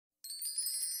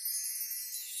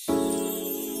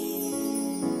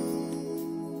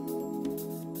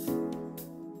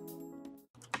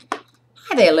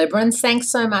Hi there, Librans. Thanks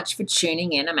so much for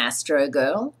tuning in. I'm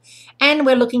Astrogirl, and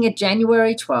we're looking at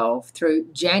January 12 through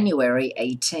January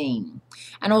 18.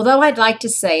 And although I'd like to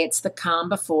say it's the calm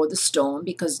before the storm,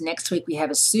 because next week we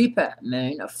have a super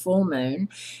moon, a full moon,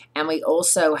 and we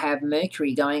also have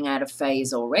Mercury going out of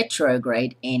phase or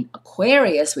retrograde in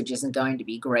Aquarius, which isn't going to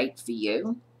be great for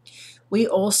you. We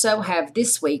also have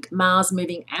this week Mars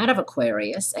moving out of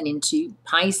Aquarius and into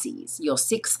Pisces, your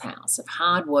sixth house of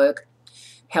hard work,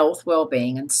 health,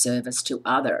 well-being, and service to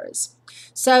others.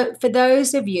 So for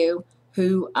those of you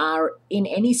who are in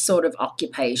any sort of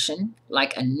occupation,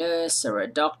 like a nurse or a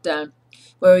doctor,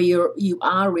 where you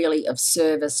are really of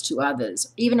service to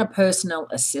others, even a personal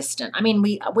assistant. I mean,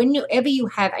 whenever you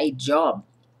have a job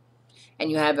and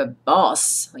you have a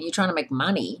boss and you're trying to make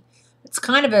money, it's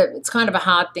kind of a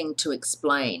hard thing to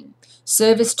explain.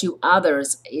 Service to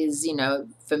others is,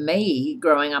 for me,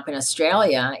 growing up in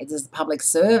Australia, it is public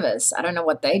service. I don't know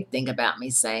what they'd think about me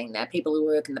saying that. People who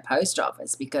work in the post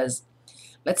office, because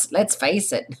let's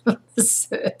face it, the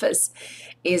service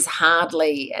is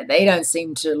hardly. They don't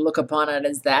seem to look upon it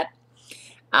as that.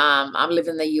 I live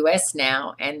in the US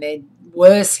now, and they're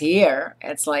worse here.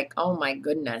 It's like, oh my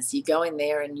goodness, you go in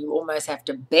there and you almost have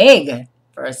to beg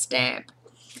for a stamp.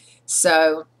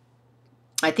 So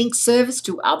I think service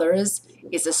to others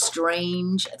is a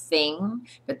strange thing,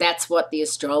 but that's what the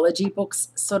astrology books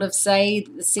sort of say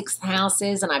the sixth house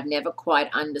is, and I've never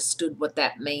quite understood what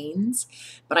that means.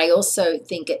 But I also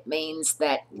think it means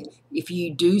that if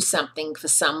you do something for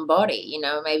somebody,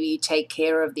 maybe you take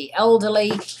care of the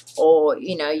elderly, or,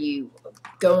 you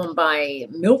go and buy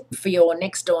milk for your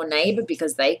next door neighbor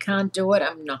because they can't do it.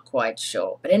 I'm not quite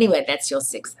sure. But anyway, that's your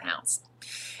sixth house.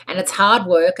 And it's hard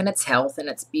work, and it's health, and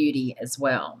it's beauty as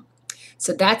well.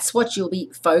 So that's what you'll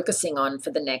be focusing on for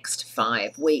the next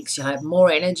 5 weeks. You'll have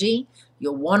more energy.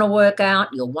 You'll want to work out.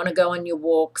 You'll want to go on your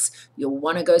walks. You'll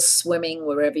want to go swimming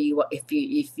wherever you, if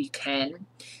you can.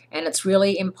 And it's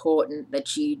really important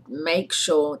that you make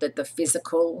sure that the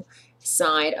physical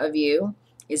side of you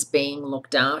is being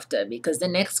looked after, because the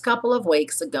next couple of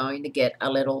weeks are going to get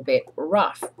a little bit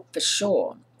rough for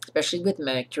sure, especially with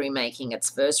Mercury making its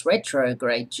first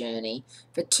retrograde journey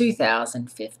for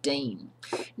 2015.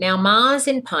 Now, Mars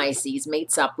in Pisces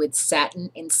meets up with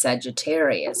Saturn in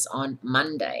Sagittarius on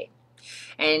Monday.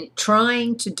 And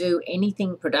trying to do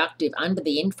anything productive under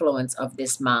the influence of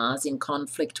this Mars in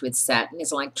conflict with Saturn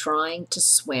is like trying to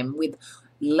swim with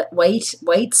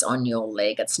weights on your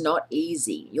leg. It's not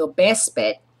easy. Your best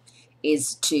bet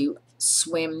is to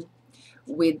swim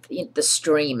with the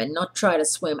stream and not try to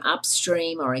swim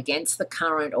upstream or against the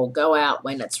current or go out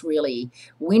when it's really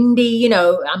windy.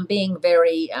 I'm being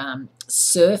very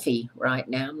surfy right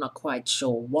now. I'm not quite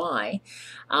sure why.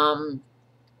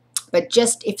 But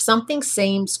just if something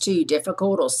seems too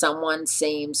difficult or someone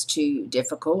seems too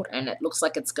difficult and it looks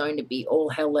like it's going to be all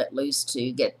hell let loose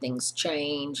to get things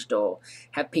changed or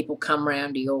have people come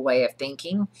around to your way of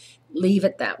thinking, leave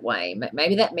it that way.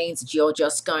 Maybe that means that you're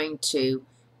just going to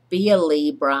be a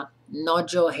Libra,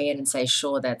 nod your head and say,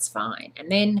 sure, that's fine.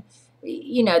 And then,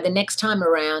 the next time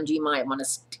around, you might want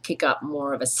to kick up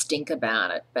more of a stink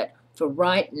about it. But for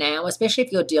right now, especially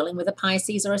if you're dealing with a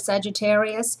Pisces or a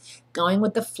Sagittarius, going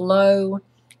with the flow,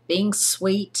 being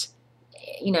sweet,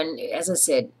 as I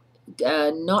said,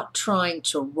 not trying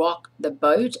to rock the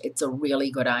boat, it's a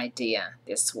really good idea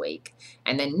this week.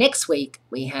 And then next week,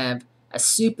 we have a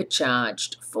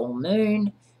supercharged full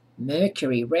moon,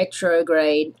 Mercury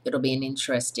retrograde. It'll be an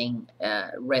interesting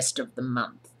rest of the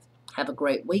month. Have a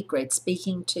great week, great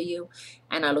speaking to you,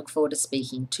 and I look forward to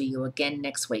speaking to you again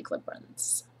next week,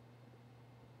 Librans.